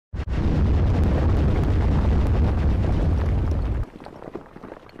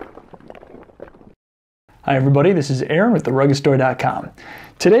Hi everybody, this is Aaron with theruggedstore.com.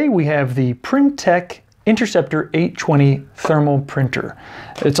 Today we have the Printek Interceptor 820 thermal printer.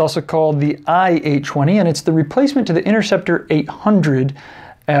 It's also called the I-820 and it's the replacement to the Interceptor 800,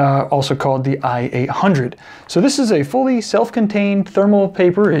 also called the I-800. So this is a fully self-contained thermal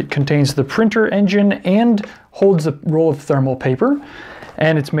paper. It contains the printer engine and holds the roll of thermal paper.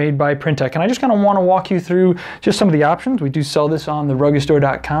 And it's made by Printek. And I just kind of want to walk you through just some of the options. We do sell this on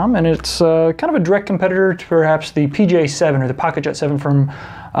theruggedstore.com, and it's kind of a direct competitor to perhaps the PJ7 or the PocketJet 7 from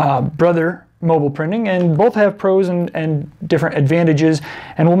Brother Mobile Printing, and both have pros and different advantages,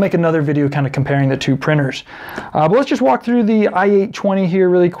 and we'll make another video kind of comparing the two printers. But let's just walk through the I-820 here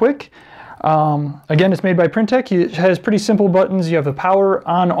really quick. Again, it's made by Printek. It has pretty simple buttons. You have the power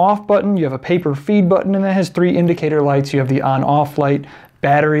on-off button, you have a paper feed button, and it has 3 indicator lights. You have the on-off light,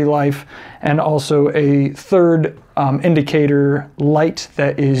 battery life, and also a third indicator light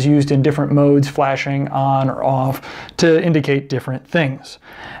that is used in different modes, flashing on or off, to indicate different things.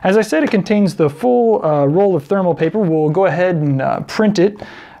 As I said, it contains the full roll of thermal paper. We'll go ahead and print it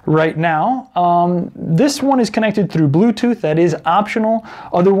right now. This one is connected through Bluetooth. That is optional.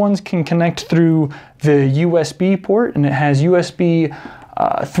 Other ones can connect through the USB port, and it has USB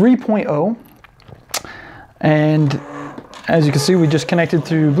 3.0. And as you can see, we just connected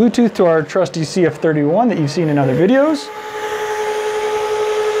through Bluetooth to our trusty CF31 that you've seen in other videos.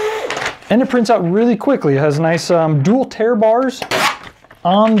 And it prints out really quickly. It has nice dual tear bars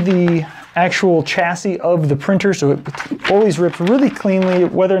on the actual chassis of the printer, so it always rips really cleanly,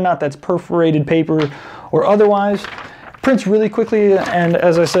 whether or not that's perforated paper or otherwise. It prints really quickly, and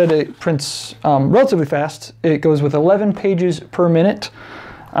as I said, it prints relatively fast. It goes with 11 pages per minute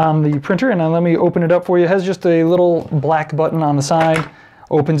on the printer, and let me open it up for you. It has just a little black button on the side,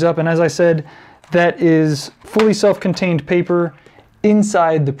 opens up, and as I said, that is fully self-contained paper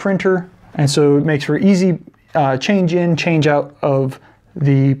inside the printer, and so it makes for easy change in, change out of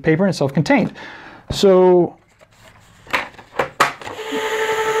the paper, and self-contained. So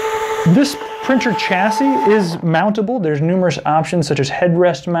this printer chassis is mountable. There's numerous options such as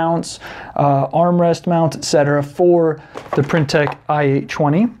headrest mounts, armrest mounts, etc. for the Printek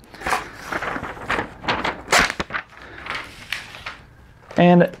I-820.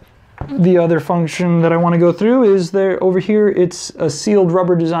 And the other function that I want to go through is there over here, it's a sealed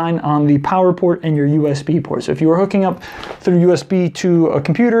rubber design on the power port and your USB port. So if you were hooking up through USB to a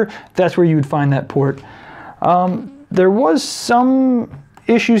computer, that's where you would find that port. There was some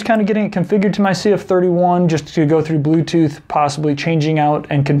issues kind of getting it configured to my CF31, just to go through Bluetooth, possibly changing out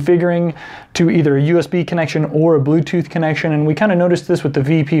and configuring to either a USB connection or a Bluetooth connection. And we kind of noticed this with the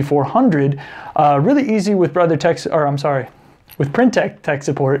VP400. Really easy with with Printek tech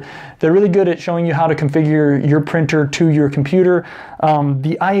support. They're really good at showing you how to configure your printer to your computer.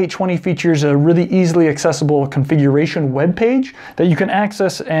 The I-820 features a really easily accessible configuration web page that you can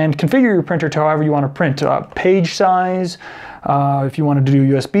access and configure your printer to however you want to print. Page size, if you wanted to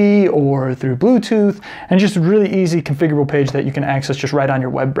do USB or through Bluetooth, and just a really easy configurable page that you can access just right on your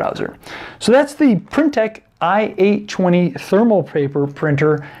web browser. So that's the Printek I-820 thermal paper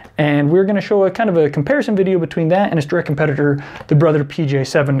printer, and we're going to show a kind of a comparison video between that and its direct competitor, the Brother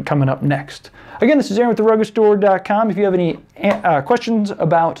PJ7, coming up next. Again, this is Aaron with theruggedstore.com. If you have any questions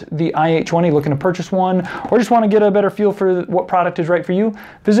about the I-820, looking to purchase one, or just want to get a better feel for what product is right for you,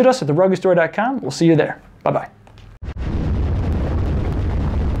 visit us at theruggedstore.com. We'll see you there. Bye-bye.